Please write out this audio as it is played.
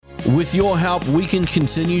With your help, we can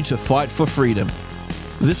continue to fight for freedom.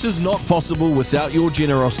 This is not possible without your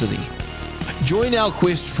generosity. Join our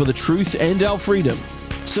quest for the truth and our freedom.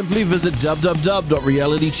 Simply visit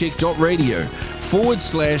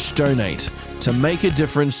www.realitycheck.radio/donate to make a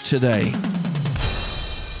difference today.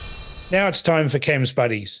 Now it's time for Cam's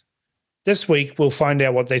Buddies. This week, we'll find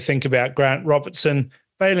out what they think about Grant Robertson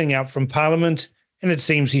bailing out from Parliament, and it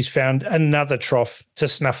seems he's found another trough to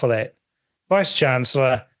snuffle at.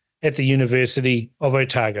 Vice-Chancellor at the University of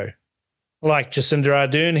Otago. Like Jacinda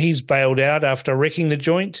Ardern, he's bailed out after wrecking the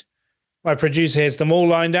joint. My producer has them all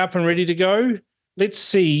lined up and ready to go. Let's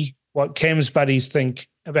see what Cam's Buddies think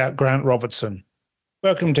about Grant Robertson.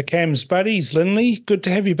 Welcome to Cam's Buddies, Lindley. Good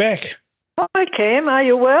to have you back. Hi, Cam. Are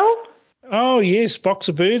you well? Oh, yes, box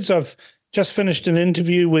of birds. I've just finished an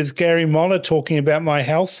interview with Gary Moller talking about my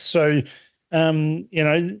health. So, well,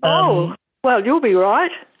 you'll be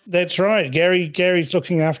right. That's right. Gary's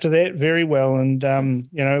looking after that very well. And,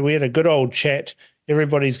 we had a good old chat.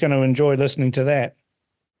 Everybody's going to enjoy listening to that.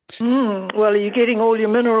 Well, are you getting all your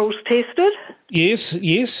minerals tested?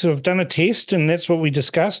 Yes. I've done a test, and that's what we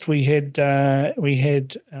discussed. We had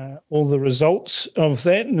all the results of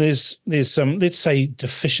that, and there's some, let's say,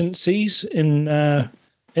 deficiencies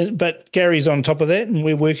but Gary's on top of that, and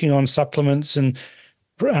we're working on supplements and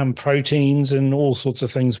proteins and all sorts of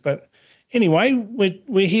things. But anyway,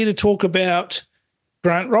 we're here to talk about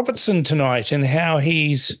Grant Robertson tonight and how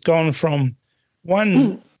he's gone from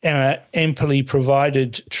one amply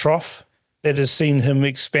provided trough that has seen him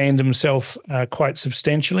expand himself quite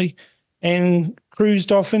substantially and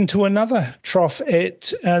cruised off into another trough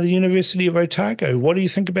at the University of Otago. What do you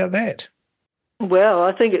think about that? Well,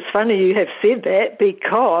 I think it's funny you have said that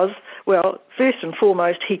because, well, first and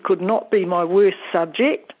foremost, he could not be my worst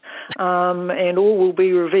subject, and all will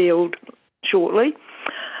be revealed shortly.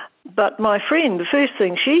 But my friend, the first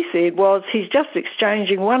thing she said was he's just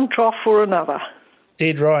exchanging one trough for another.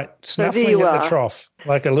 Dead right. Snuffling at the trough,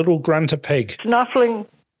 like a little grunter pig. Snuffling,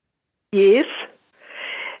 yes.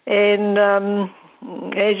 And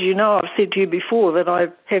as you know, I've said to you before that I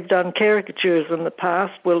have done caricatures in the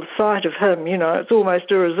past. Well, the sight of him, it's almost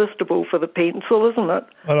irresistible for the pencil, isn't it?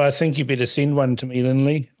 Well, I think you better send one to me,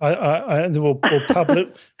 Lindley. We'll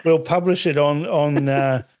publish it on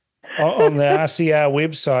the RCR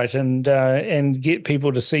website and get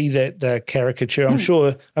people to see that caricature. I'm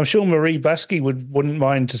sure Marie Buskey wouldn't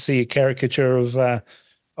mind to see a caricature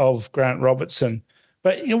of Grant Robertson.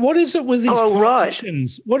 But what is it with these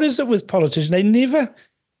politicians? Right. What is it with politicians? They never,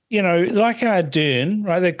 like Ardern,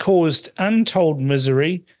 right? They caused untold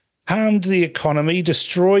misery, harmed the economy,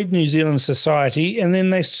 destroyed New Zealand society, and then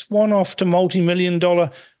they swan off to multi-million-dollar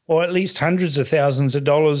or at least hundreds of thousands of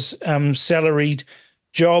dollars salaried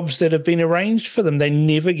jobs that have been arranged for them. They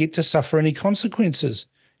never get to suffer any consequences.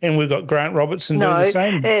 And we've got Grant Robertson doing the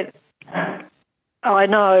same. I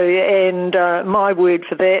know, and my word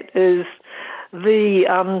for that is the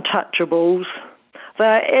untouchables.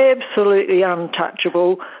 They're absolutely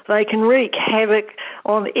untouchable. They can wreak havoc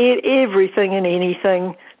on everything and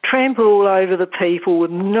anything, trample all over the people with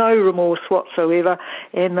no remorse whatsoever,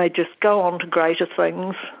 and they just go on to greater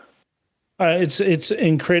things. It's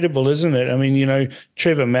incredible, isn't it? I mean,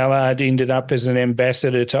 Trevor Mallard ended up as an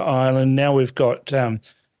ambassador to Ireland. Now we've got Jacinda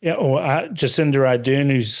Ardern,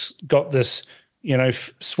 who's got this,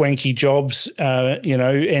 swanky jobs, and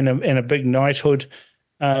a big knighthood.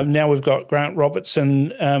 Now we've got Grant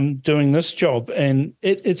Robertson doing this job, and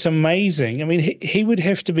it's amazing. I mean, he would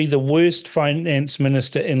have to be the worst finance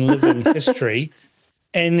minister in living history,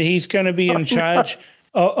 and he's going to be in charge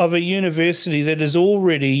of a university that is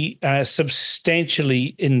already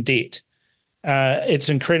substantially in debt. It's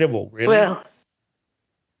incredible, really. Well,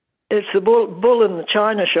 it's the bull in the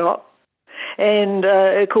china shop. And,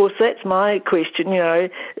 of course, that's my question,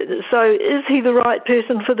 So is he the right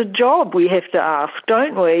person for the job, we have to ask,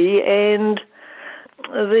 don't we? And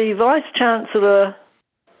the Vice-Chancellor,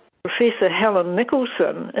 Professor Helen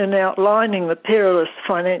Nicholson, in outlining the perilous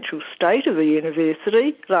financial state of the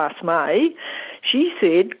university last May, she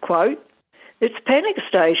said, quote, "It's panic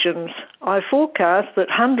stations. I forecast that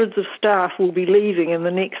hundreds of staff will be leaving in the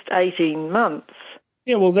next 18 months."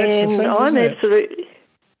 Yeah, well, that's the thing, I'm isn't absolutely...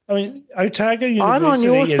 I mean, Otago University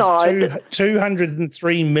is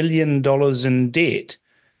 $203 million in debt,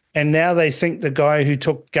 and now they think the guy who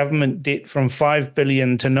took government debt from $5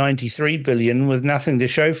 billion to $93 billion with nothing to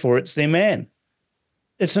show for it's their man.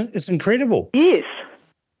 It's incredible. Yes,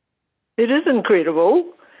 it is incredible.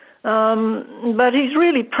 But he's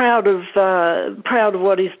really proud of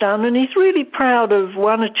what he's done, and he's really proud of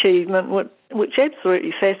one achievement which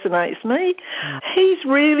absolutely fascinates me. He's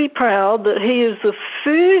really proud that he is the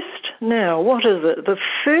first now, what is it? The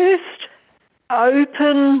first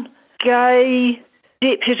open gay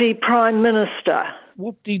deputy prime minister.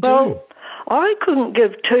 What did he do? Well, I couldn't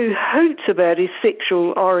give two hoots about his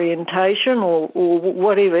sexual orientation or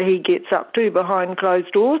whatever he gets up to behind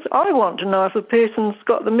closed doors. I want to know if a person's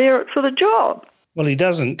got the merit for the job. Well, he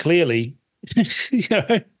doesn't, clearly.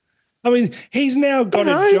 I mean, he's now got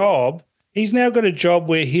a job. He's now got a job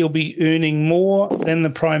where he'll be earning more than the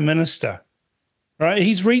Prime Minister, right?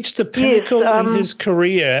 He's reached the pinnacle in his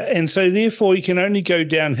career, and so therefore he can only go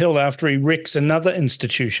downhill after he wrecks another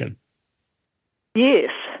institution. Yes,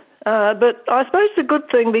 but I suppose it's a good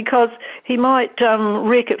thing because he might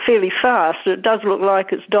wreck it fairly fast. It does look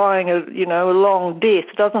like it's dying a long death,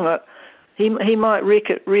 doesn't it? He might wreck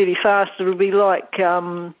it really fast. It'll be like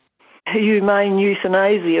humane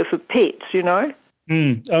euthanasia for pets, I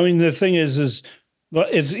mean, the thing is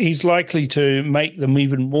he's likely to make them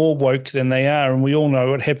even more woke than they are, and we all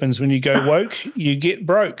know what happens when you go woke. You get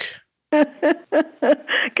broke.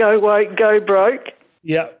 Go woke, go broke.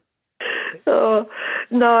 Yeah. Oh,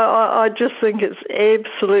 no, I just think it's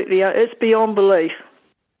absolutely, it's beyond belief.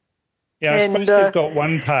 Yeah, I suppose they've got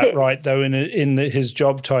one part right, though, in his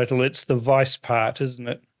job title. It's the vice part, isn't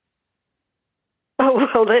it? Oh,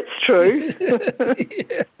 well, that's true.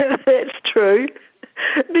 That's true.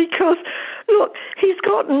 Because, look, he's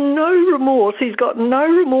got no remorse. He's got no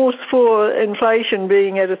remorse for inflation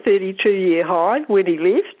being at a 32-year high when he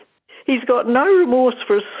left. He's got no remorse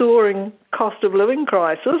for a soaring cost of living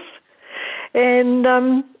crisis. And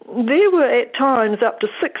there were at times up to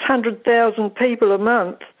 600,000 people a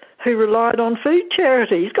month who relied on food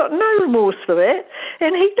charity. He's got no remorse for that.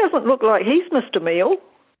 And he doesn't look like he's missed a meal.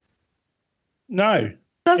 No.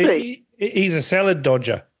 Does he? He's a salad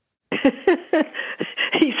dodger.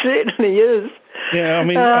 He certainly is. Yeah, I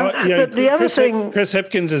mean, but the other thing, Chris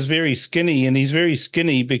Hipkins is very skinny, and he's very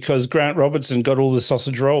skinny because Grant Robertson got all the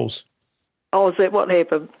sausage rolls. Oh, is that what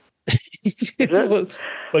happened?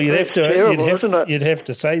 Well, you'd have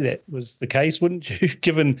to say that was the case, wouldn't you?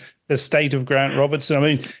 Given the state of Grant Robertson, I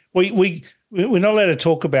mean, we're not allowed to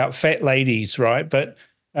talk about fat ladies, right? But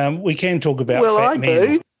we can talk about fat men.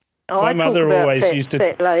 Do. My mother always used to.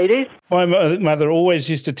 Fat ladies. My mother always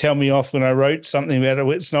used to tell me off when I wrote something about it.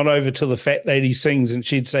 It's not over till the fat lady sings, and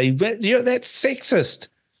she'd say, "That's sexist."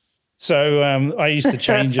 So I used to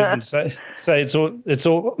change it and say it's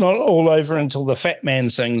all not all over until the fat man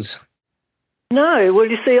sings. No, well,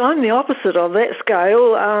 you see, I'm the opposite of that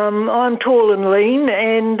scale. I'm tall and lean,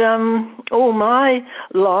 and all my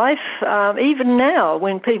life, even now,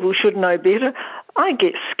 when people should know better, I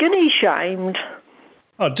get skinny shamed.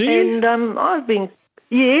 Oh, do you? And I've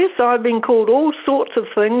been called all sorts of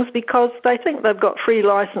things because they think they've got free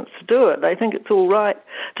license to do it. They think it's all right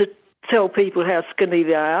to tell people how skinny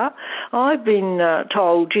they are. I've been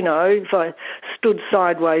told, if I stood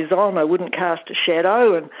sideways on, I wouldn't cast a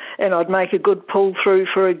shadow, and I'd make a good pull through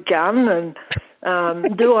for a gun, and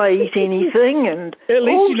do I eat anything? And at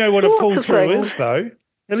least you know what a pull through is, though.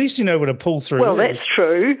 At least you know what a pull through is. Well, that's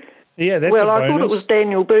true. Yeah, that's a bonus. Well, I thought it was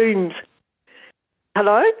Daniel Boone's.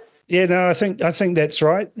 Hello? Yeah, no, I think that's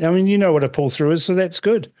right. I mean, you know what a pull through is, so that's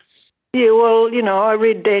good. Yeah, well, I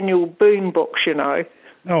read Daniel Boone books,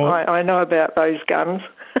 Oh, I know about those guns.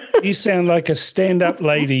 You sound like a stand-up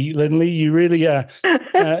lady, Lindley. You really are.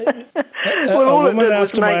 Well, all it did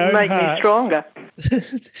was make me stronger.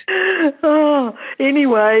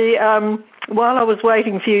 Anyway, while I was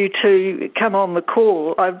waiting for you to come on the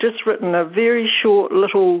call, I've just written a very short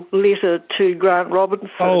little letter to Grant Robertson.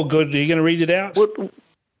 Oh, good. Are you going to read it out?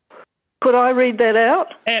 Could I read that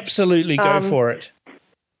out? Absolutely. Go for it.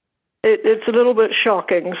 It's a little bit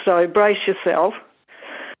shocking, so brace yourself.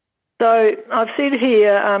 So I've said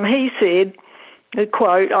here, he said,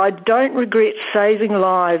 quote, "I don't regret saving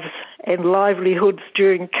lives and livelihoods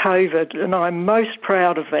during COVID, and I'm most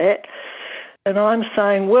proud of that." And I'm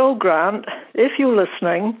saying, well, Grant, if you're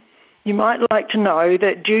listening, you might like to know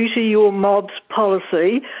that due to your mob's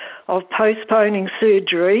policy of postponing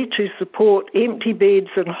surgery to support empty beds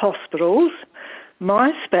in hospitals,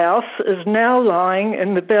 my spouse is now lying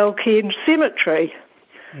in the Balcairn Cemetery.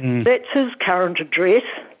 That's his current address.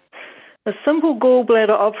 A simple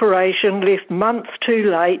gallbladder operation left months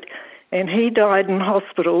too late, and he died in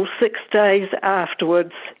hospital 6 days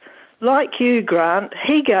afterwards. Like you, Grant,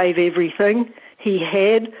 he gave everything he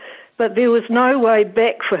had, but there was no way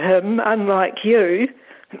back for him, unlike you.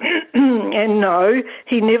 And no,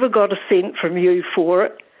 he never got a cent from you for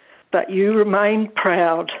it, but you remain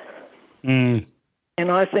proud. And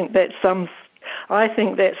I think that sums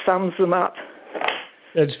them up.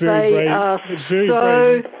 That's very brave. It's very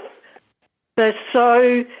brave. They're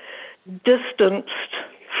so distanced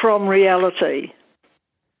from reality.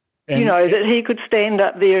 And, that he could stand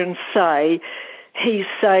up there and say he's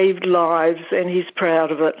saved lives and he's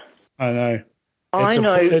proud of it. I know. I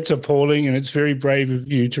know. It's appalling, and it's very brave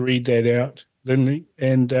of you to read that out, Lindley.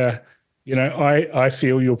 And, I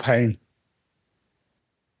feel your pain.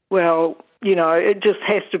 Well, it just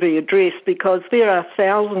has to be addressed because there are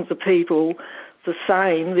thousands of people the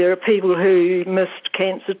same. There are people who missed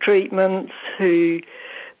cancer treatments, who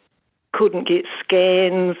couldn't get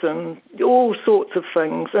scans and all sorts of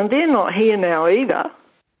things, and they're not here now either.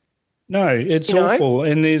 No, it's awful.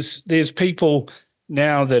 And there's people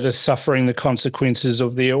now that are suffering the consequences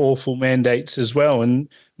of their awful mandates as well, and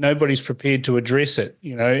nobody's prepared to address it,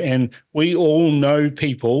 and we all know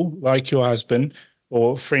people like your husband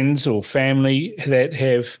or friends or family that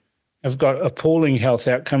have got appalling health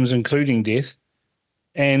outcomes, including death,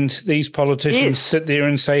 and these politicians sit there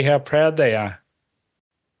and say how proud they are.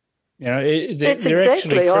 They're exactly.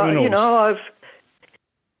 actually criminals.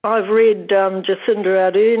 I've read Jacinda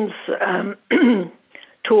Ardern's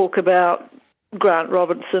talk about Grant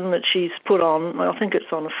Robertson that she's put on. I think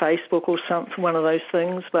it's on Facebook or something, one of those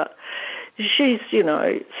things. But she's,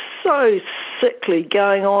 so sickly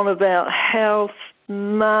going on about how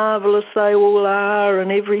marvellous they all are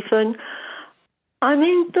and everything. I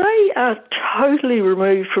mean, they are totally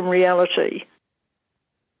removed from reality.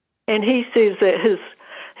 And he says that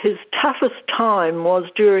his toughest time was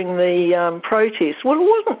during the protest. Well,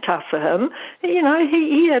 it wasn't tough for him.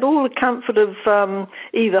 He had all the comfort of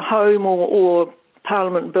either home or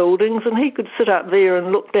Parliament buildings, and he could sit up there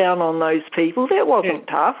and look down on those people. That wasn't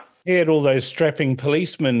tough. He had all those strapping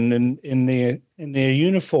policemen in their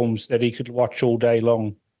uniforms that he could watch all day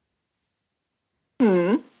long.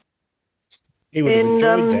 He would have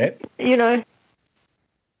enjoyed that.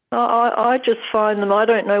 I just find them, I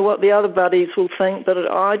don't know what the other buddies will think, but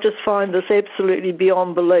I just find this absolutely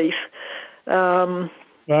beyond belief. Well,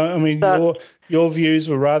 I mean, your views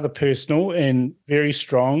were rather personal and very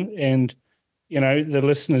strong, and, the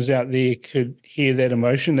listeners out there could hear that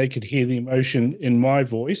emotion. They could hear the emotion in my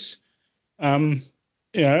voice. I'm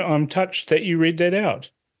touched that you read that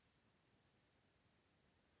out.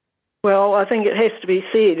 Well, I think it has to be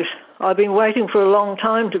said. I've been waiting for a long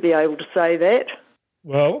time to be able to say that.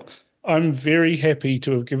 Well, I'm very happy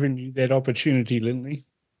to have given you that opportunity, Lindley.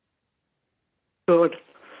 Good.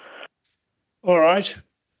 All right.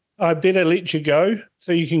 I better let you go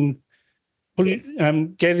so you can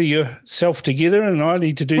gather yourself together, and I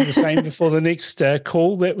need to do the same before the next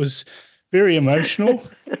call. That was very emotional.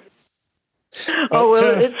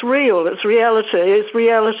 It's real. It's reality. It's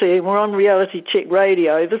reality, and we're on Reality Check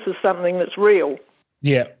Radio. This is something that's real.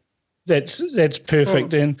 Yeah, that's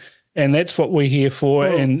perfect, and that's what we're here for,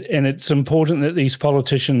 and it's important that these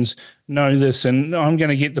politicians know this, and I'm going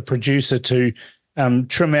to get the producer to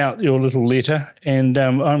trim out your little letter, and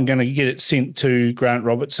I'm going to get it sent to Grant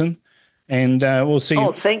Robertson, and we'll see.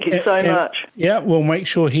 Oh, thank you so much. Yeah, we'll make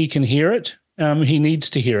sure he can hear it. He needs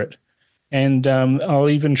to hear it, and I'll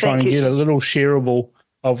even try and get a little shareable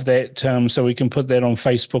of that so we can put that on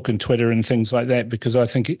Facebook and Twitter and things like that, because I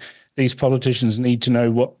think these politicians need to know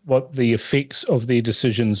what the effects of their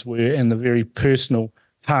decisions were and the very personal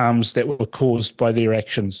harms that were caused by their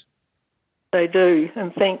actions. They do,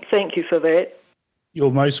 and thank you for that.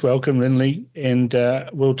 You're most welcome, Lindley, and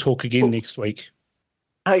we'll talk again next week.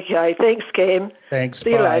 Okay, thanks, Cam. Thanks,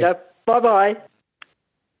 See you later. Bye-bye.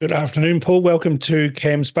 Good afternoon, Paul. Welcome to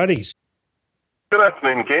Cam's Buddies. Good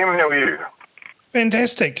afternoon, Cam. How are you?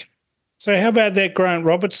 Fantastic. So how about that Grant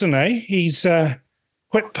Robertson, eh? He's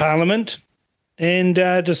quit Parliament and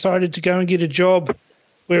decided to go and get a job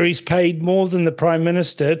where he's paid more than the Prime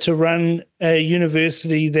Minister to run a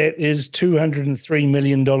university that is $203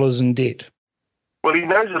 million in debt. Well, he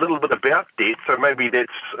knows a little bit about debt, so maybe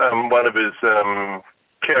that's one of his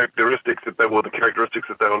characteristics that they were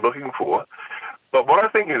looking for. But what I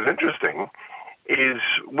think is interesting is,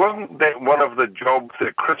 wasn't that one of the jobs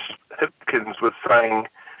that Chris Hipkins was saying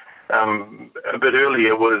a bit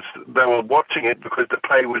earlier, was they were watching it because the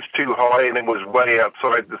pay was too high and it was way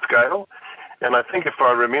outside the scale? And I think if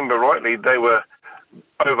I remember rightly, they were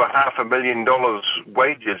over $500,000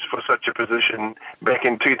 wages for such a position back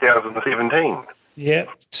in 2017. Yeah,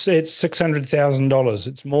 it's $600,000.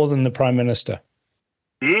 It's more than the Prime Minister.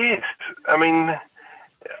 Yes. I mean,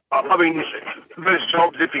 those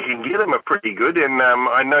jobs, if you can get them, are pretty good. And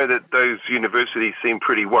I know that those universities seem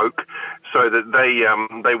pretty woke, so that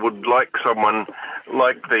they would like someone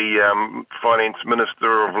like the Finance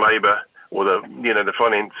Minister of Labor, or the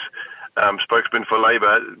Finance spokesman for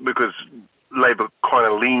Labor, because Labor kind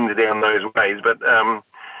of leans down those ways. But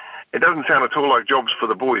it doesn't sound at all like jobs for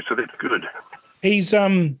the boys, so that's good. He's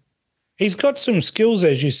got some skills,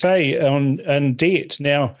 as you say, on debt.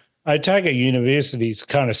 Now, Otago University's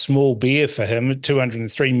kind of small beer for him,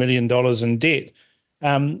 $203 million in debt.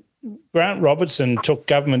 Grant Robertson took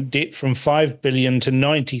government debt from $5 billion to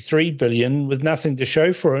 $93 billion with nothing to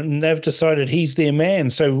show for it, and they've decided he's their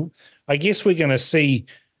man. So I guess we're going to see,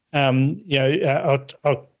 Otago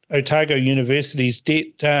University's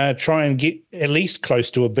debt try and get at least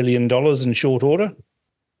close to $1 billion in short order.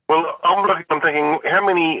 Well, I'm thinking, how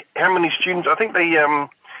many students? I think they have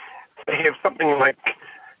something like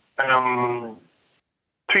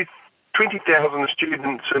 20,000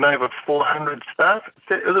 students and over 400 staff.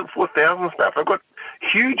 Is it 4,000 staff? They've got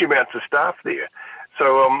huge amounts of staff there.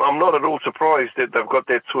 So I'm not at all surprised that they've got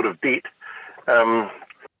that sort of debt.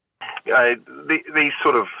 These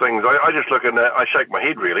sort of things, I just look and I shake my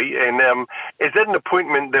head, really. And is that an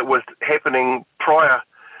appointment that was happening prior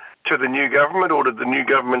to the new government, or did the new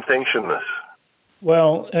government sanction this?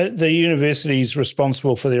 Well, the university is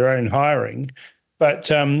responsible for their own hiring.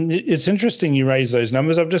 But it's interesting you raise those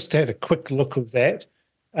numbers. I've just had a quick look of that.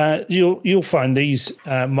 You'll find these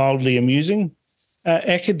mildly amusing.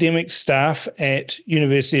 Academic staff at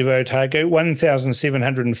University of Otago,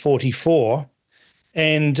 1,744,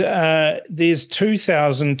 and there's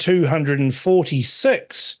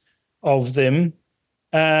 2,246 of them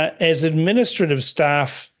as administrative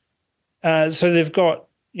staff. So they've got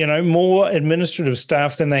more administrative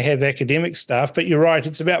staff than they have academic staff, but you're right,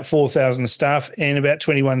 it's about 4,000 staff and about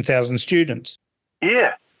 21,000 students.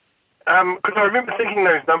 Yeah, because I remember thinking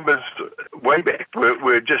those numbers way back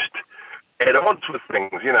were just at odds with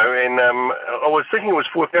things, and I was thinking it was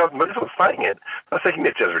 4,000, but as I was saying it, I was thinking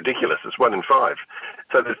that sounds ridiculous. It's 1 in 5.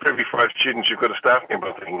 So there's every 5 students you've got a staff member.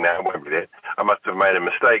 I'm thinking, no, it won't be that. I must have made a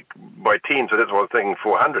mistake by 10, so that's why I was thinking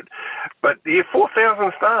 400. But yeah,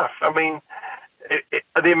 4,000 staff. I mean,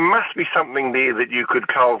 there must be something there that you could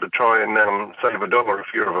cull to try and save $1 if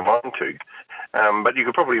you're of a mind to. But you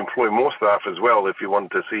could probably employ more staff as well if you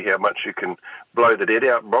wanted to see how much you can blow the debt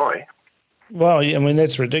out by. Well, I mean,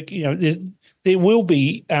 that's ridiculous. There will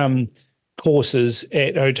be courses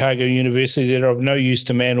at Otago University that are of no use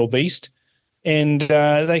to man or beast, and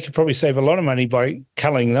they could probably save a lot of money by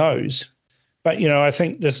culling those. But, I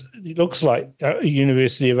think this looks like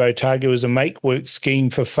University of Otago is a make-work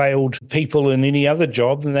scheme for failed people in any other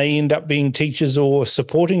job, and they end up being teachers or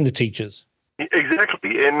supporting the teachers.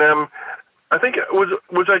 Exactly. And I think it was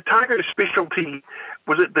Otago's specialty,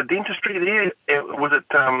 was it the dentistry there? Was it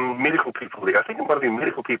medical people there? I think it might have been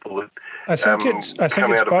medical people that I think it's both.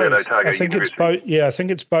 I think it's both. Yeah, I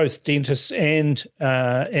think it's both dentists and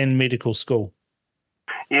medical school.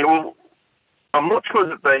 Yeah, well, I'm not sure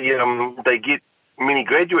that they get many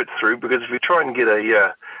graduates through, because if you try and get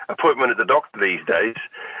a appointment at the doctor these days,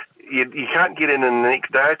 you can't get in the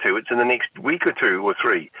next day or two. It's in the next week or 2 or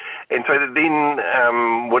 3. And so that then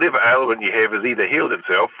whatever ailment you have has either healed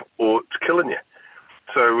itself or it's killing you.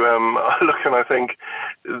 So I look and I think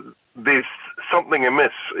there's something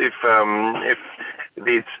amiss if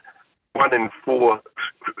there's 1 in 4,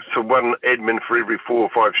 so 1 admin for every 4 or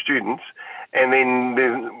 5 students, and then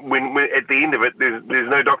when at the end of it, there's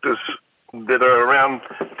no doctors that are around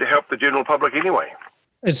to help the general public anyway.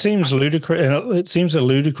 It seems ludicrous. It seems a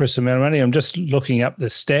ludicrous amount of money. I'm just looking up the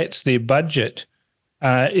stats. Their budget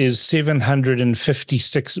is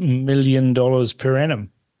 $756 million per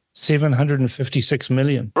annum. $756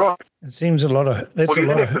 million. Right. It seems a lot of. That's well, you a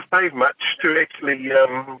lot don't have to save much to actually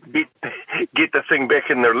get the thing back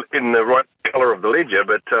in the right colour of the ledger,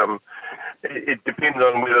 but it depends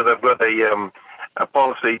on whether they've got a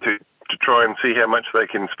policy to try and see how much they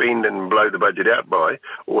can spend and blow the budget out by,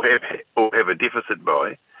 or have a deficit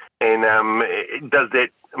by, and does that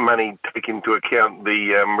money take into account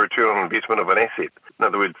the return on investment of an asset? In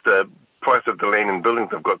other words, the price of the land and buildings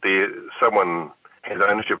they've got there, someone has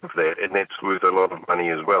ownership of that, and that's worth a lot of money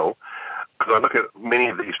as well. Because I look at many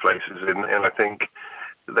of these places, and I think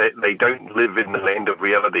that they don't live in the land of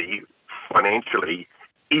reality financially,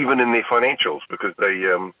 even in their financials, because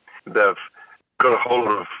they've got a whole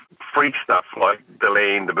lot of free stuff like the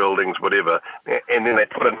land, the buildings, whatever, and then they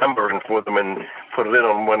put a number in for them and put it in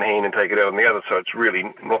on one hand and take it out on the other, so it's really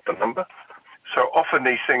not the number. So often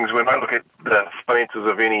these things, when I look at the finances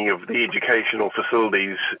of any of the educational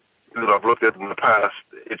facilities that I've looked at in the past,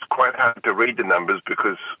 it's quite hard to read the numbers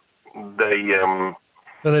because they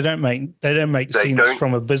don't make sense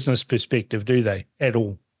from a business perspective, do they, at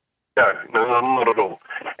all? No, not at all.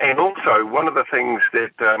 And also, one of the things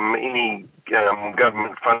that any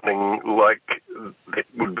government funding that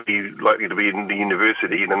would be likely to be in the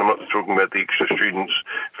university, and I'm not talking about the extra students'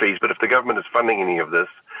 fees, but if the government is funding any of this,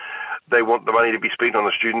 they want the money to be spent on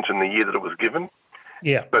the students in the year that it was given.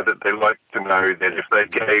 Yeah. So that they like to know that if they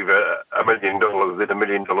gave $1 million, then $1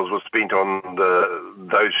 million was spent on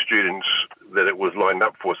those students that it was lined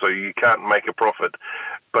up for. So you can't make a profit.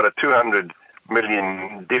 But a $200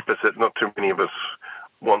 million deficit, not too many of us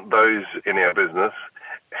want those in our business.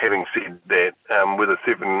 Having said that, with a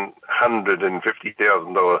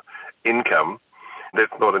 $750,000 income,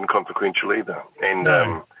 that's not inconsequential either. And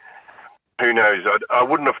who knows? I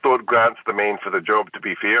wouldn't have thought Grant's the man for the job, to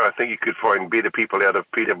be fair. I think you could find better people out of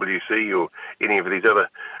PwC or any of these other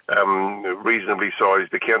reasonably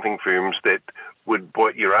sized accounting firms that would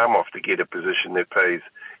bite your arm off to get a position that pays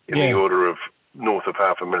in the order of north of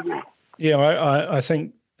 $500,000. Yeah, I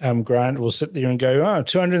think Grant will sit there and go,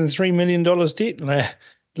 $203 million debt.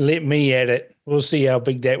 Let me at it. We'll see how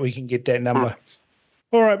big that we can get that number.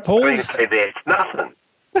 All right, Paul. I mean, say that's nothing.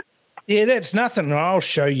 Yeah, that's nothing. I'll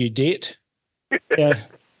show you debt. Yeah,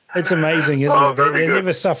 it's amazing, isn't it? They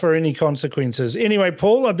never suffer any consequences. Anyway,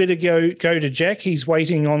 Paul, I better go to Jack. He's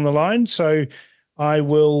waiting on the line, so I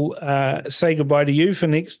will say goodbye to you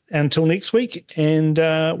until next week, and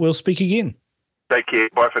we'll speak again. Take care.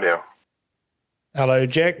 Bye for now. Hello,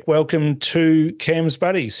 Jack. Welcome to Cam's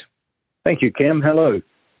Buddies. Thank you, Cam. Hello.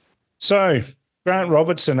 So, Grant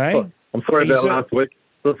Robertson, eh? Oh, I'm sorry about last week.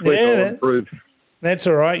 This week I'll improve. That's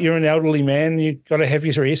all right. You're an elderly man. You've got to have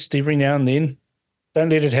your rest every now and then. Don't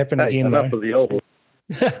let it happen again, enough though. Of the old.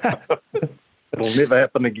 It'll never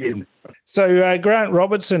happen again. So Grant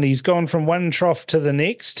Robertson, he's gone from one trough to the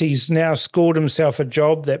next. He's now scored himself a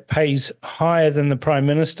job that pays higher than the Prime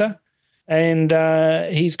Minister. And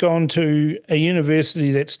he's gone to a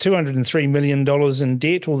university that's $203 million in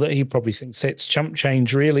debt, although he probably thinks that's chump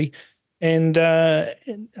change, really. And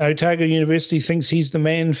Otago University thinks he's the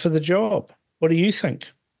man for the job. What do you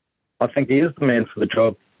think? I think he is the man for the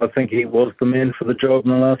job. I think he was the man for the job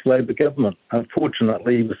in the last Labor government.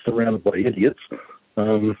 Unfortunately, he was surrounded by idiots.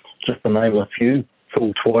 Just to name a few: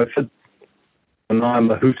 Phil Twyford, Anaya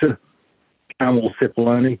Mahuta, Carmel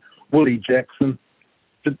Sepuloni, Willie Jackson.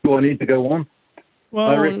 Do I need to go on? Well,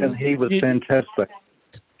 I reckon he was fantastic.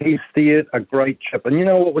 He steered a great ship. And you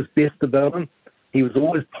know what was best about him? He was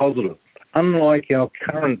always positive. Unlike our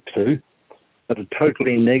current two that are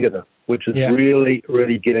totally negative, which is really,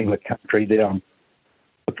 really getting the country down.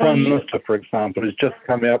 The Prime Minister, for example, has just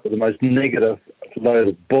come out with the most negative load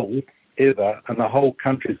of bull ever, and the whole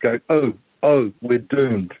country's going, oh, we're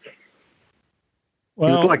doomed.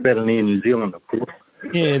 Well, it was like that in Air New Zealand, of course.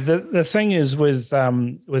 Yeah, the thing is with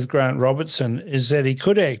Grant Robertson is that he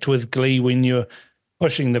could act with glee when you're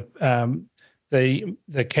pushing the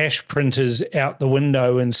cash printers out the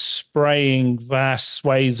window and spraying vast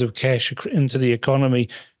swathes of cash into the economy,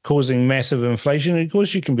 causing massive inflation. And of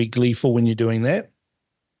course, you can be gleeful when you're doing that.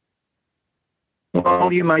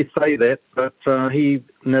 Well, you may say that, but he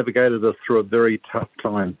navigated us through a very tough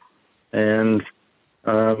time. And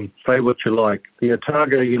say what you like, the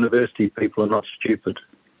Otago University people are not stupid.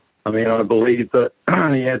 I mean, I believe that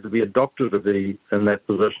he had to be a doctor to be in that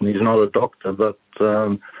position. He's not a doctor, but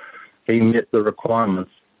he met the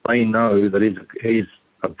requirements. They know that he's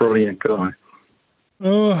a brilliant guy.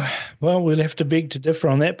 Oh, well, we'll have to beg to differ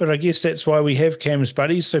on that, but I guess that's why we have Cam's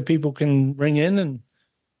Buddies, so people can ring in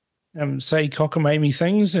and say cockamamie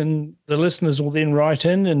things, and the listeners will then write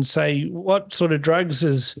in and say, what sort of drugs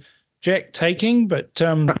is Jack taking? But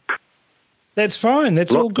that's fine.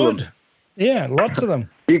 That's all good. Yeah, lots of them.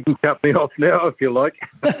 You can cut me off now if you like.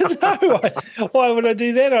 No, why would I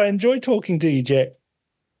do that? I enjoy talking to you, Jack.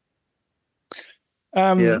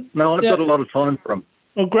 I've got a lot of time for him.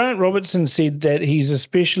 Well, Grant Robertson said that he's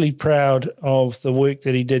especially proud of the work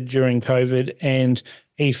that he did during COVID, and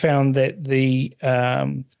he found that the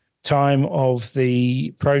time of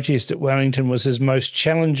the protest at Wellington was his most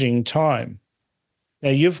challenging time.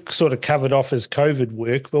 Now, you've sort of covered off his COVID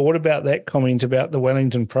work, but what about that comment about the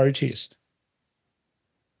Wellington protest?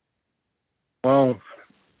 Well,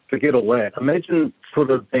 forget all that. Imagine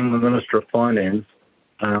sort of being the Minister of Finance,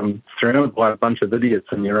 surrounded by a bunch of idiots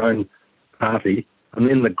in your own party, and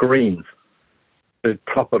then the Greens to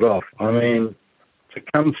top it off. I mean, to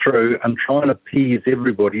come through and try and appease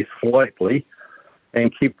everybody slightly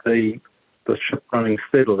and keep the ship running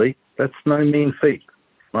steadily, that's no mean feat.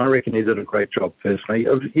 I reckon he did a great job, personally.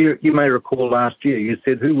 You may recall last year you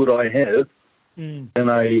said, who would I have in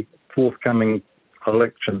a forthcoming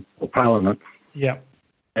election or parliament? Yeah.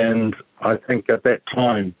 And I think at that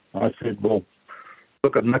time I said, well,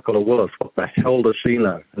 look at Nicola Willis. What the hell does she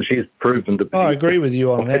know? And she's proven to be. I agree with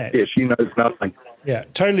you on that. Yeah, she knows nothing. Yeah,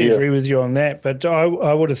 totally agree with you on that. But I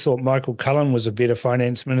would have thought Michael Cullen was a better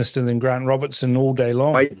finance minister than Grant Robertson all day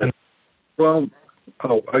long. Well,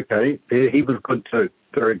 Oh, okay. Yeah, he was good too.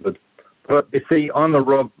 Very good. But you see, I'm a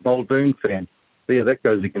Rob Muldoon fan. Yeah, that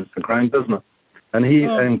goes against the grain, doesn't it? And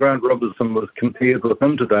and Grant Robertson was compared with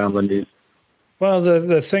him today on the news. Well,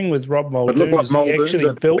 the thing with Rob Muldoon is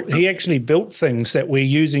he actually built things that we're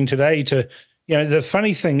using today to, the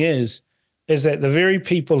funny thing is that the very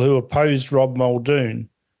people who opposed Rob Muldoon,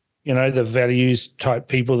 the values type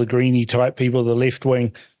people, the greenie type people, the left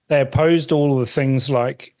wing, they opposed all of the things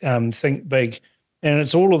like Think Big. And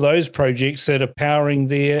it's all of those projects that are powering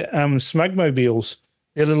their smugmobiles,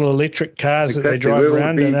 their little electric cars that they drive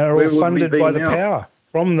around and are all funded by the power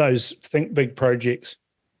from those Think Big projects.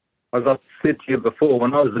 As I said to you before,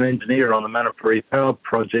 when I was an engineer on the Manapuri Power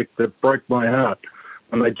project, it broke my heart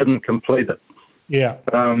when they didn't complete it. Yeah.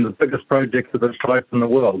 The biggest project of its type in the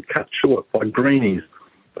world, cut short by greenies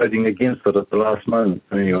voting against it at the last moment.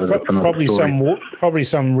 Anyway, that's another story. Probably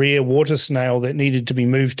some rare water snail that needed to be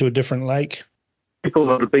moved to a different lake. People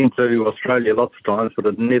that have been to Australia lots of times but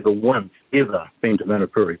have never once, ever been to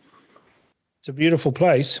Manapuri. It's a beautiful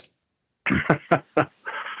place. I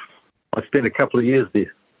spent a couple of years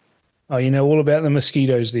there. Oh, you know all about the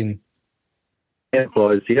mosquitoes then?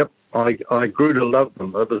 Ant-flies, yep. I grew to love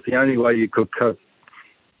them. It was the only way you could cope.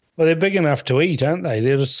 Well, they're big enough to eat, aren't they?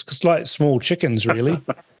 They're just like small chickens, really.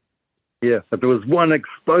 Yeah, if there was one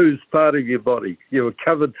exposed part of your body, you were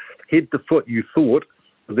covered head to foot, you thought,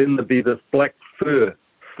 and then there'd be this black fur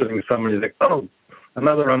sitting somewhere. You're like, oh,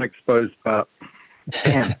 another unexposed part.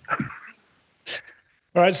 Damn.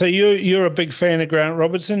 All right, so you're a big fan of Grant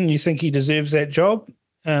Robertson. You think he deserves that job?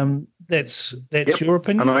 That's your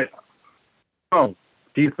opinion? And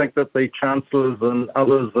do you think that the chancellors and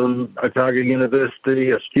others in Otago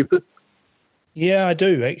University are stupid? Yeah, I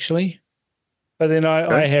do actually. But then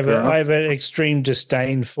I have an extreme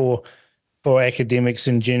disdain for academics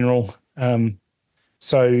in general.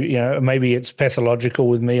 So maybe it's pathological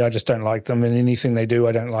with me. I just don't like them, and anything they do,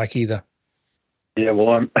 I don't like either. Yeah, well,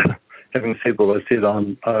 I'm having said what I said,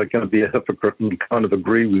 I'm going to be a hypocrite and kind of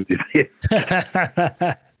agree with you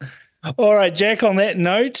there. All right, Jack, on that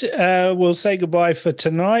note, we'll say goodbye for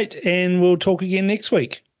tonight and we'll talk again next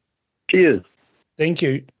week. Cheers. Thank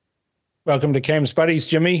you. Welcome to Cam's Buddies,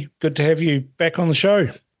 Jimmy. Good to have you back on the show.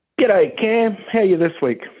 G'day, Cam. How are you this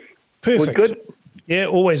week? Perfect. We're good? Yeah,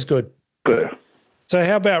 always good. Good. So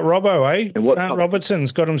how about Robbo, eh? Grant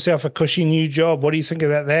Robertson's got himself a cushy new job. What do you think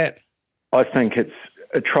about that? I think it's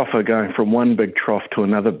a trougher going from one big trough to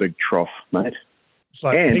another big trough, mate. It's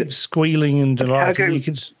like pigs squealing in delight. You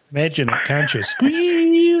can imagine it, can't you?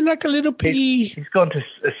 Squeal like a little piggy. He's gone to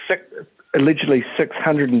allegedly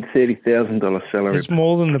 $630,000 salary. It's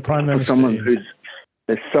more than the Prime Minister.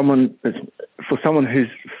 For someone who's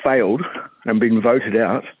failed and been voted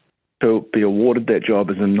out, to be awarded that job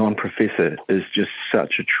as a non-professor is just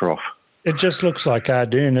such a trough. It just looks like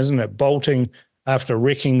Ardern, isn't it? Bolting after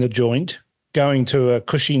wrecking the joint, going to a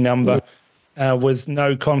cushy number with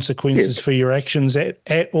no consequences for your actions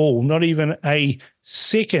at all, not even a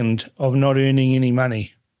second of not earning any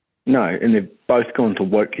money. No, and they've both gone to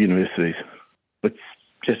woke universities. It's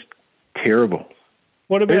just terrible.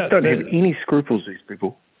 What about they don't have any scruples, these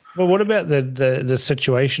people. Well, what about the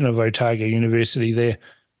situation of Otago University there?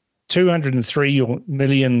 203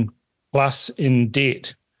 million plus in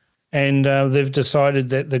debt. And they've decided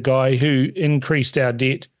that the guy who increased our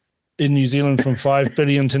debt in New Zealand from 5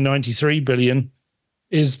 billion to 93 billion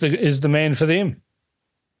is the man for them.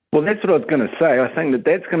 Well, that's what I was going to say. I think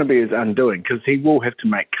that's going to be his undoing because he will have to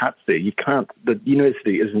make cuts there. The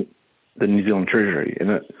university isn't the New Zealand Treasury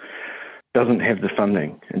and it doesn't have the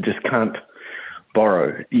funding. It just can't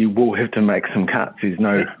borrow. You will have to make some cuts. There's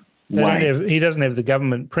no way. He doesn't have the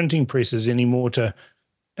government printing presses anymore to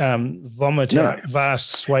vomit out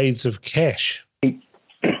vast swathes of cash. He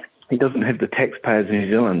doesn't have the taxpayers in New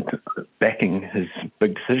Zealand backing his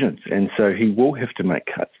big decisions, and so he will have to make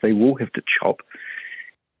cuts. They will have to chop.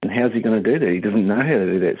 And how's he going to do that? He doesn't know how to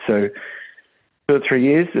do that. So 2 or 3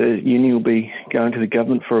 years, the uni will be going to the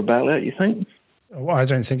government for a bailout, you think? Well, I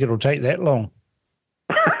don't think it'll take that long.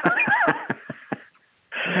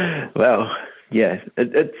 Well, yeah,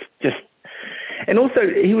 it's just... And also,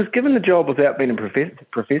 he was given the job without being a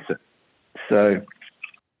professor. So,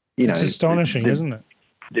 it's astonishing, isn't it?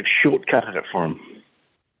 They've shortcutted it for him.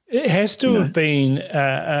 It has to have been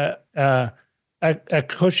a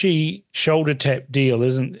cushy shoulder tap deal,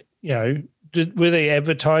 isn't it? Were they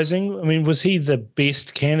advertising? I mean, was he the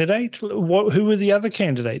best candidate? Who were the other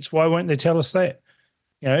candidates? Why won't they tell us that?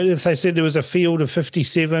 If they said there was a field of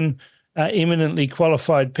 57 eminently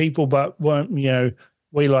qualified people, but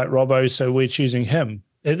we like Robbo, so we're choosing him.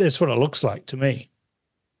 That's what it looks like to me.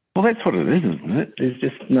 Well, that's what it is, isn't it? There's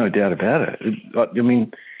just no doubt about it. I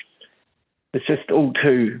mean, it's just all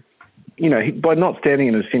too, by not standing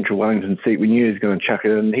in his central Wellington seat, we knew he was going to chuck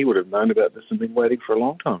it in. He would have known about this and been waiting for a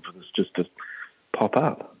long time for this just to pop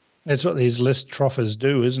up. That's what these list troffers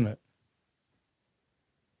do, isn't it?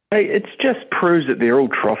 Hey, it just proves that they're all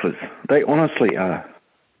troffers. They honestly are.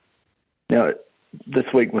 Now, this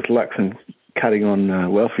week with Luxon cutting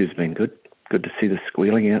on welfare has been good. Good to see the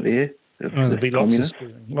squealing out there. There'll be lots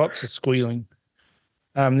of squealing.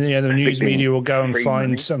 The news media will go and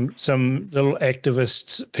find some little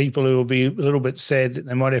activists, people who will be a little bit sad that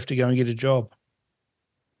they might have to go and get a job.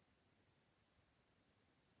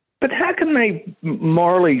 But how can they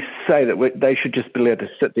morally say that they should just be allowed to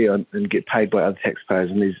sit there and get paid by other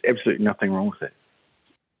taxpayers and there's absolutely nothing wrong with it?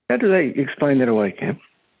 How do they explain that away, Cam?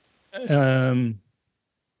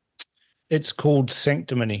 It's called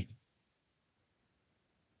sanctimony.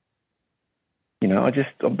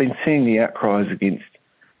 I've been seeing the outcries against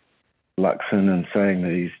Luxon and saying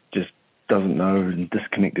that he's just doesn't know and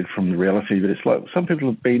disconnected from the reality. But it's like some people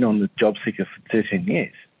have been on the job seeker for 13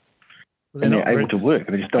 years. Well, and they're able to work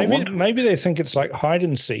and they just don't want to. Maybe they think it's like hide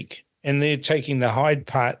and seek and they're taking the hide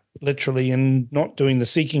part literally and not doing the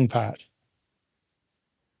seeking part.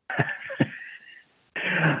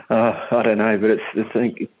 I don't know, but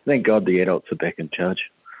thank God the adults are back in charge.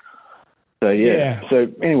 So yeah.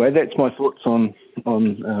 So anyway, that's my thoughts on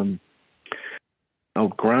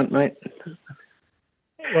old Grant, mate.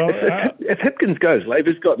 Well, if Hipkins goes,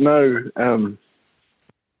 Labor's got no.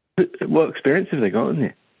 What experience have they got in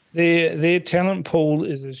there? Their talent pool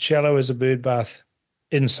is as shallow as a bird bath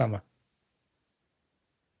in summer.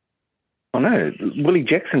 I know. Willie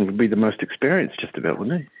Jackson would be the most experienced, just about,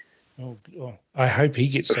 wouldn't he? Oh, I hope he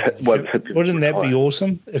gets. Wouldn't that be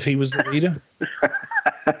awesome if he was the leader?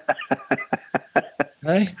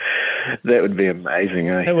 Hey? That would be amazing.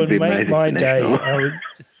 Eh? It would make my day.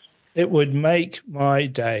 It would make my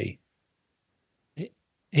day.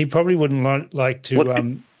 He probably wouldn't like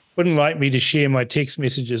to. Wouldn't like me to share my text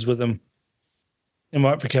messages with him. It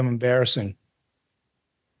might become embarrassing.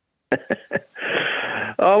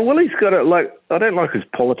 Well, he's got I don't like his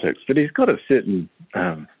politics, but he's got a certain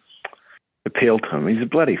appeal to him. He's a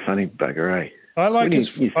bloody funny bugger, eh? I like his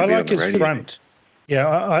front.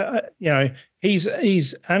 Yeah,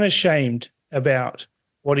 he's unashamed about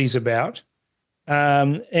what he's about,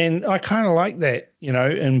 and I kind of like that.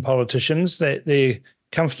 In politicians, that they're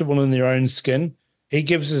comfortable in their own skin. He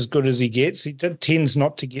gives as good as he gets. He tends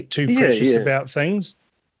not to get too precious about things.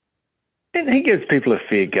 And he gives people a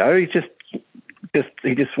fair go. He just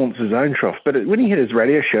wants his own trough. But when he had his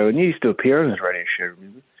radio show, and you used to appear on his radio show,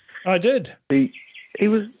 remember? I did. He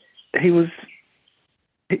was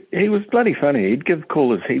bloody funny. He'd give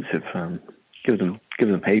callers heaps of give them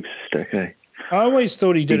heaps of stick. Eh? I always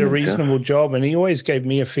thought he did a reasonable job, and he always gave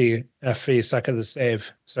me a fair suck of the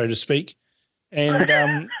salve, so to speak.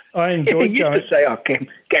 And I enjoyed going. To say,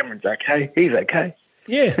 Cameron's okay. He's okay.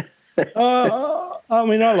 Yeah. I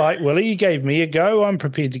mean, I like Willie. He gave me a go. I'm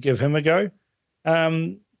prepared to give him a go.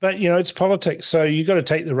 But it's politics, so you got to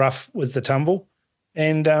take the rough with the tumble.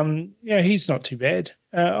 And he's not too bad.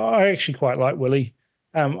 I actually quite like Willie.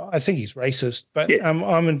 I think he's racist, but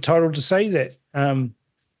I'm entitled to say that.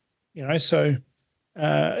 So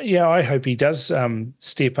I hope he does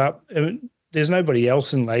step up. There's nobody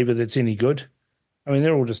else in Labor that's any good. I mean,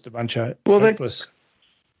 they're all just a bunch of hopeless.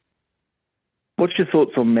 What's your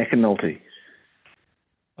thoughts on McAnulty?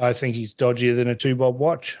 I think he's dodgier than a 2-bob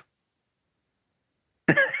watch.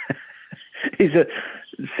 He's a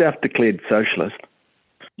self-declared socialist.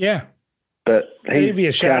 Yeah. But he'd be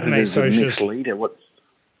a Chardonnay socialist. Leader.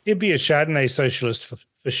 He'd be a Chardonnay socialist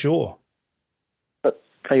for sure. But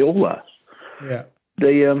they all are. Yeah.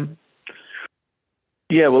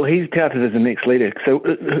 Well, he's touted as the next leader. So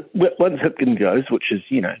once Hipkins goes, which is,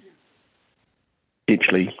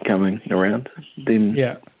 potentially coming around, then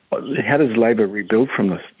how does Labor rebuild from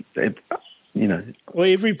this?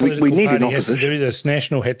 Well, every political party has to do this.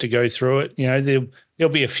 National had to go through it.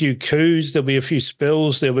 There'll be a few coups, there'll be a few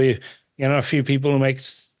spills, there'll be a few people who make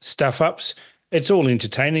stuff ups. It's all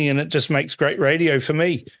entertaining, and it just makes great radio for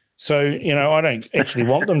me. So I don't actually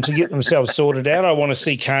want them to get themselves sorted out. I want to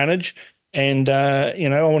see carnage, and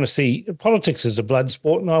I want to see politics is a blood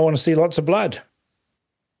sport, and I want to see lots of blood.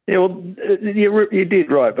 Yeah, well, you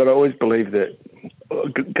did right, but I always believe that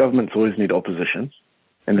governments always need opposition.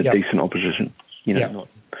 And a decent opposition,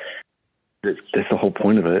 that's the whole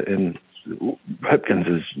point of it. And Hipkins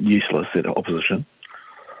is useless at opposition.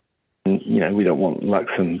 And, we don't want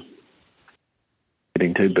Luxon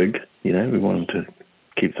getting too big. We want him to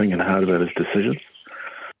keep thinking hard about his decisions.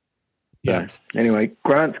 Yeah. So, anyway,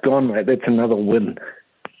 Grant's gone, mate. That's another win.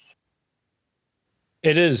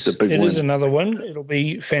 It is. It's a big It is win. another one. It'll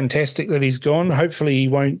be fantastic that he's gone. Hopefully he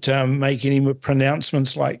won't make any more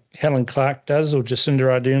pronouncements like Helen Clark does or Jacinda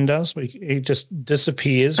Ardern does. He just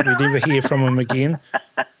disappears. We never hear from him again.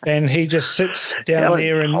 And he just sits down Helen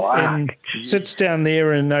there Clark, sits down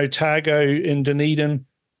there in Otago in Dunedin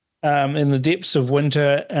in the depths of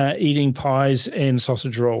winter eating pies and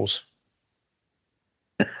sausage rolls.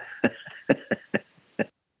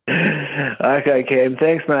 Okay, Cam.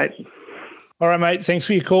 Thanks, mate. All right, mate. Thanks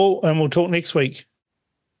for your call, and we'll talk next week.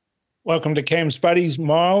 Welcome to Cam's Buddies,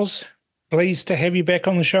 Miles. Pleased to have you back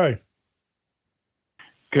on the show.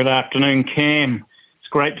 Good afternoon, Cam. It's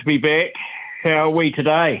great to be back. How are we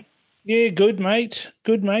today? Yeah, good, mate.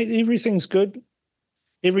 Good, mate. Everything's good.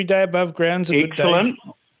 Every day above ground's a good day. Excellent.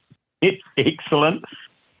 It's excellent.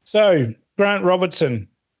 So, Grant Robertson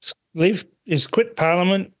has quit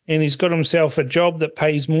Parliament, and he's got himself a job that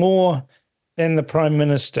pays more than the Prime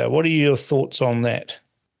Minister. What are your thoughts on that?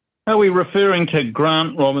 Are we referring to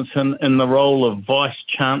Grant Robertson in the role of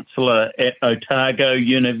Vice-Chancellor at Otago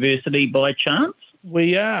University by chance?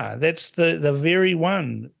 We are. That's the very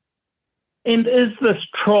one. And is this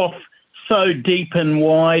trough so deep and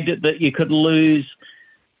wide that you could lose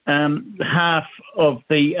half of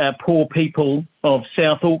the poor people of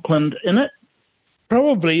South Auckland in it?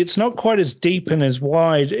 Probably. It's not quite as deep and as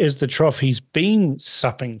wide as the trough he's been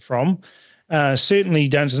supping from. Certainly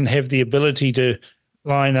doesn't have the ability to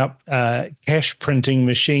line up cash printing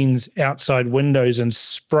machines outside windows and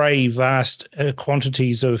spray vast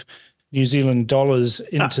quantities of New Zealand dollars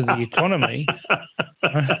into the economy.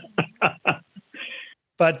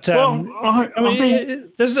 But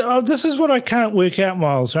this is what I can't work out,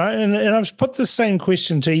 Miles, right? And I've put the same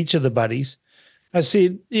question to each of the buddies. I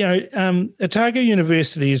said, Otago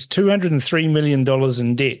University is $203 million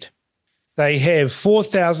in debt. They have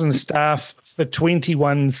 4,000 staff for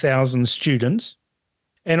 21,000 students.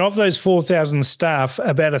 And of those 4,000 staff,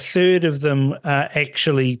 about a third of them are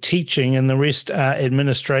actually teaching and the rest are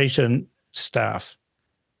administration staff.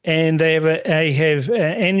 And they have an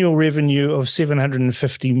annual revenue of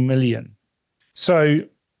 $750 million. So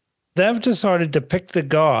they've decided to pick the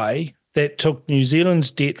guy that took New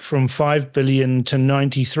Zealand's debt from $5 billion to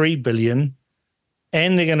 $93 billion,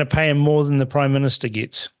 and they're going to pay him more than the Prime Minister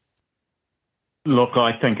gets. Look,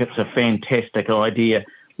 I think it's a fantastic idea.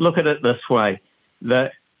 Look at it this way: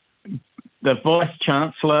 the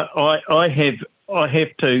Vice-Chancellor, I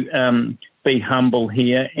have to be humble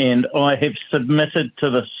here, and I have submitted to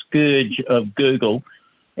the scourge of Google,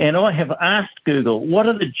 and I have asked Google, what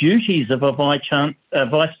are the duties of a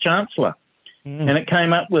Vice-Chancellor? And it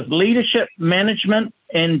came up with leadership, management,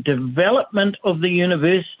 and development of the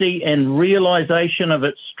university and realisation of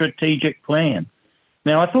its strategic plan.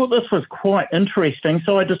 Now, I thought this was quite interesting,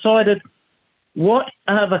 so I decided, what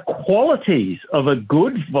are the qualities of a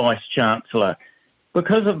good Vice-Chancellor?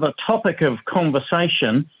 Because of the topic of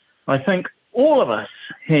conversation, I think all of us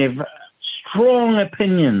have strong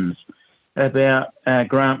opinions about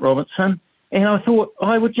Grant Robertson, and I thought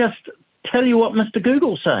I would just tell you what Mr.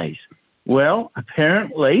 Google says. Well,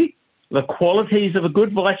 apparently the qualities of a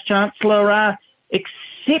good Vice-Chancellor are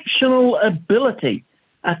exceptional ability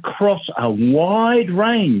across a wide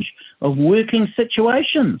range of working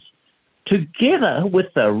situations, together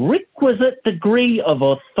with the requisite degree of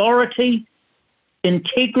authority,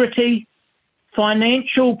 integrity,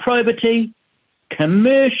 financial probity,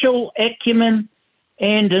 commercial acumen,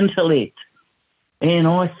 and intellect. And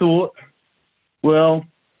I thought, well,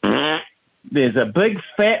 there's a big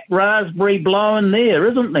fat raspberry blowing there,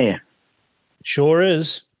 isn't there? Sure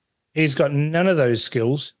is. He's got none of those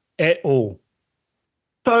skills at all.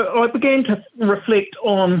 So I began to reflect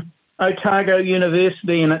on Otago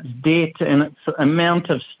University and its debt and its amount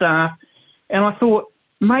of staff, and I thought,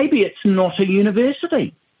 maybe it's not a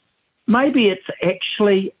university. Maybe it's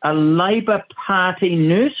actually a Labour Party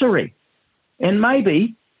nursery. And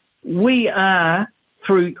maybe we are,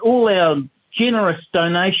 through all our generous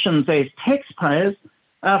donations as taxpayers,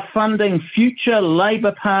 are funding future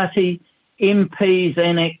Labour Party MPs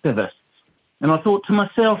and activists. And I thought to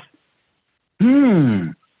myself,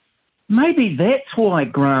 maybe that's why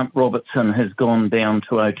Grant Robertson has gone down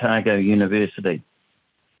to Otago University.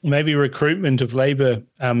 Maybe recruitment of Labour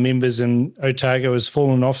members in Otago has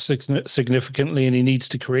fallen off significantly and he needs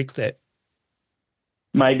to correct that.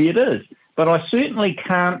 Maybe it is. But I certainly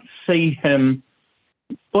can't see him.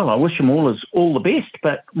 Well, I wish him all the best,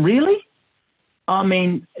 but really? I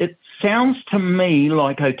mean, it sounds to me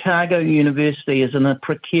like Otago University is in a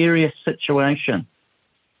precarious situation.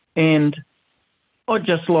 And I'd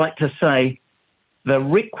just like to say, the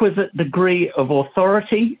requisite degree of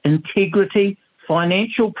authority, integrity,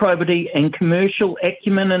 financial probity, and commercial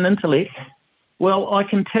acumen and intellect, well, I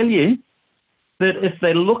can tell you that if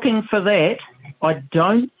they're looking for that, I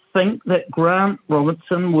don't think that Grant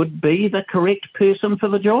Robertson would be the correct person for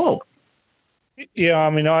the job. Yeah, I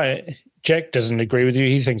mean, Jack doesn't agree with you.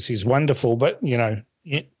 He thinks he's wonderful, but,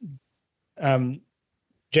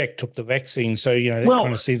 Jack took the vaccine, so, that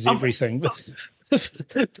kind of says everything.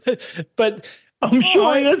 But I'm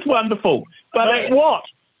sure he is wonderful. But at what?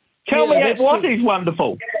 Tell me at what he's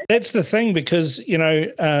wonderful. That's the thing, because,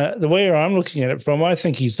 the way I'm looking at it from, I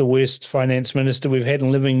think he's the worst finance minister we've had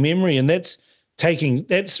in living memory, and that's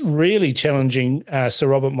really challenging Sir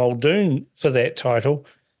Robert Muldoon for that title.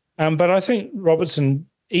 But I think Robertson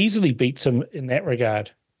easily beats him in that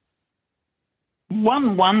regard.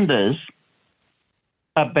 One wonders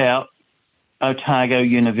about Otago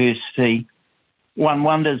University. One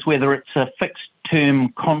wonders whether it's a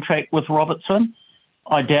fixed-term contract with Robertson.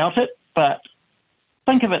 I doubt it, but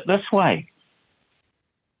think of it this way.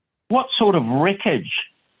 What sort of wreckage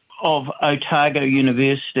of Otago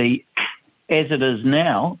University as it is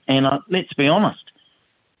now, and let's be honest,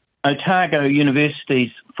 Otago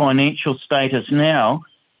University's financial status now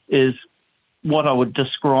is what I would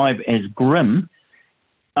describe as grim.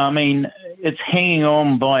 I mean, it's hanging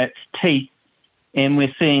on by its teeth, and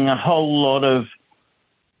we're seeing a whole lot of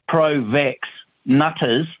pro-vax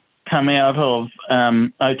nutters come out of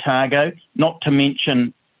Otago, not to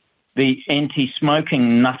mention the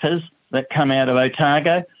anti-smoking nutters that come out of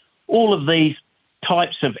Otago. All of these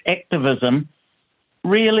types of activism,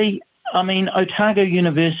 really, I mean, Otago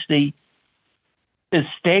University is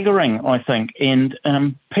staggering, I think, and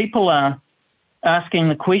people are asking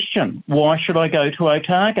the question, why should I go to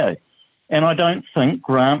Otago? And I don't think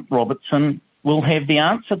Grant Robertson will have the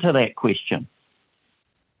answer to that question.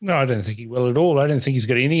 No, I don't think he will at all. I don't think he's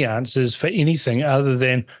got any answers for anything other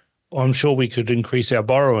than, I'm sure we could increase our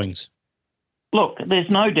borrowings. Look, there's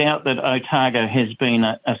no doubt that Otago has been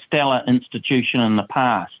a stellar institution in the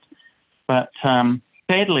past. But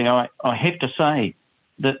sadly, I have to say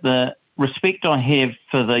that the respect I have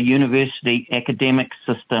for the university academic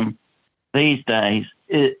system these days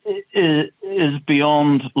is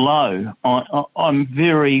beyond low. I'm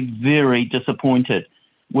very, very disappointed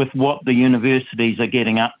with what the universities are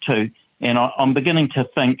getting up to, and I'm beginning to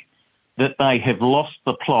think that they have lost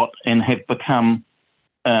the plot and have become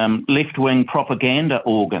left-wing propaganda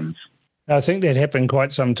organs. I think that happened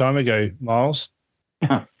quite some time ago, Miles.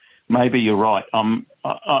 Maybe you're right. I'm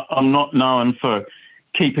not known for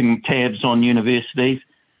keeping tabs on universities,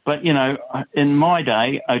 but, in my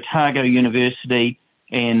day, Otago University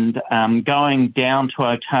and going down to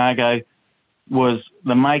Otago was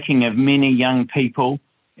the making of many young people,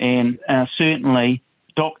 and certainly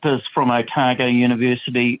doctors from Otago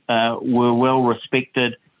University were well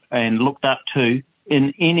respected and looked up to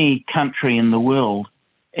in any country in the world.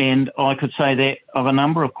 And I could say that of a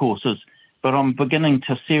number of courses, but I'm beginning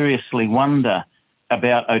to seriously wonder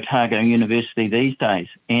about Otago University these days.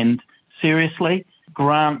 And seriously,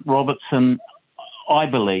 Grant Robertson, I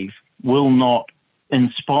believe, will not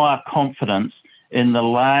inspire confidence in the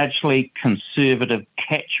largely conservative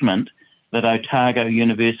catchment that Otago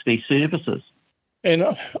University services. And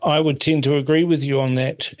I would tend to agree with you on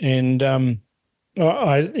that. And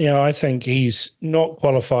I think he's not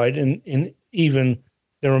qualified in even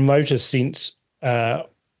the remotest sense for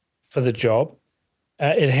the job.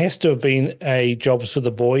 It has to have been a jobs for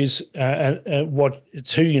the boys.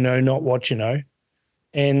 It's who you know, not what you know.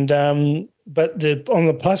 And but on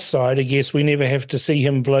the plus side, I guess we never have to see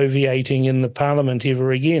him bloviating in the Parliament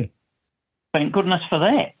ever again. Thank goodness for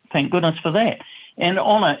that. Thank goodness for that. And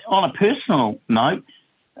on a personal note,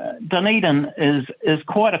 Dunedin is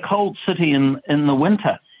quite a cold city in the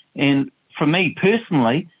winter. And for me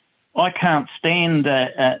personally, I can't stand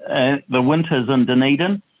the winters in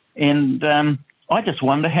Dunedin. And I just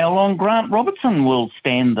wonder how long Grant Robertson will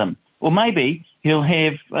stand them. Or maybe he'll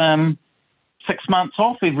have 6 months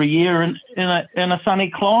off every year in a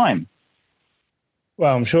sunny clime.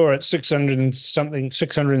 Well, I'm sure at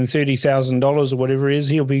 $630,000 or whatever it is,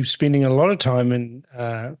 he'll be spending a lot of time in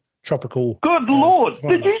tropical. Good Lord!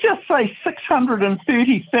 Did you just say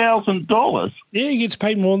 $630,000? Yeah, he gets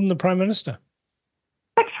paid more than the Prime Minister.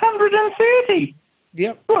 630.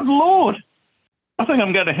 Yep. Good Lord! I think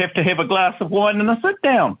I'm going to have a glass of wine and a sit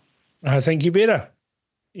down. I think you better.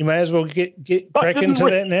 You may as well get crack into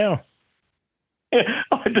that now.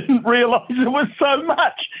 I didn't realise it was so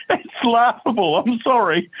much. That's laughable. I'm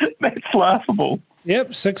sorry. That's laughable. Yep,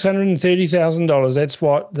 $630,000. That's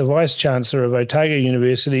what the Vice-Chancellor of Otago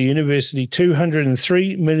University,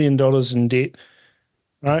 $203 million in debt,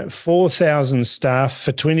 right? 4,000 staff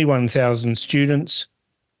for 21,000 students.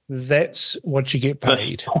 That's what you get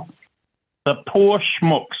paid. The poor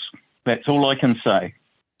schmucks. That's all I can say.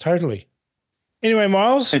 Totally. Anyway,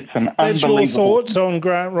 Miles, It's an that's your unbelievable... thoughts on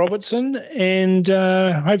Grant Robertson, and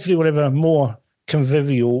hopefully we'll have a more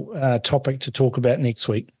convivial topic to talk about next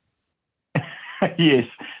week. Yes.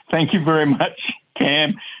 Thank you very much,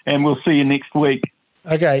 Cam, and we'll see you next week.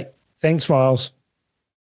 Okay. Thanks, Miles.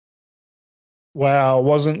 Wow,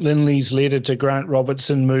 wasn't Lindley's letter to Grant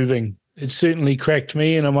Robertson moving? It certainly cracked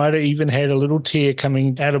me, and I might have even had a little tear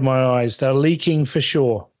coming out of my eyes. They're leaking for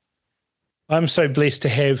sure. I'm so blessed to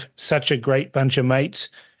have such a great bunch of mates,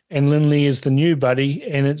 and Lindley is the new buddy,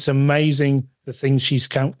 and it's amazing the things she's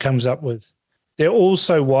comes up with. They're all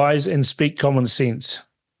so wise and speak common sense,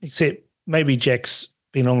 except maybe Jack's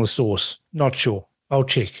been on the sauce. Not sure. I'll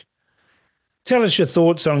check. Tell us your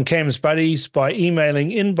thoughts on Cam's Buddies by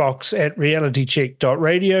emailing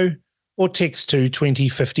inbox@realitycheck.radio or text to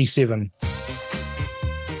 2057.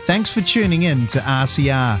 Thanks for tuning in to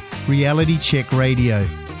RCR, Reality Check Radio.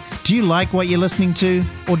 Do you like what you're listening to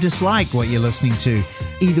or dislike what you're listening to?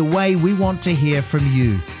 Either way, we want to hear from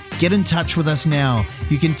you. Get in touch with us now.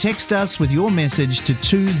 You can text us with your message to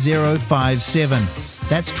 2057.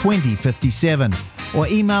 That's 2057. Or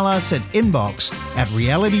email us at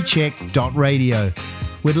inbox@realitycheck.radio.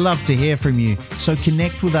 We'd love to hear from you, so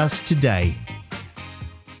connect with us today.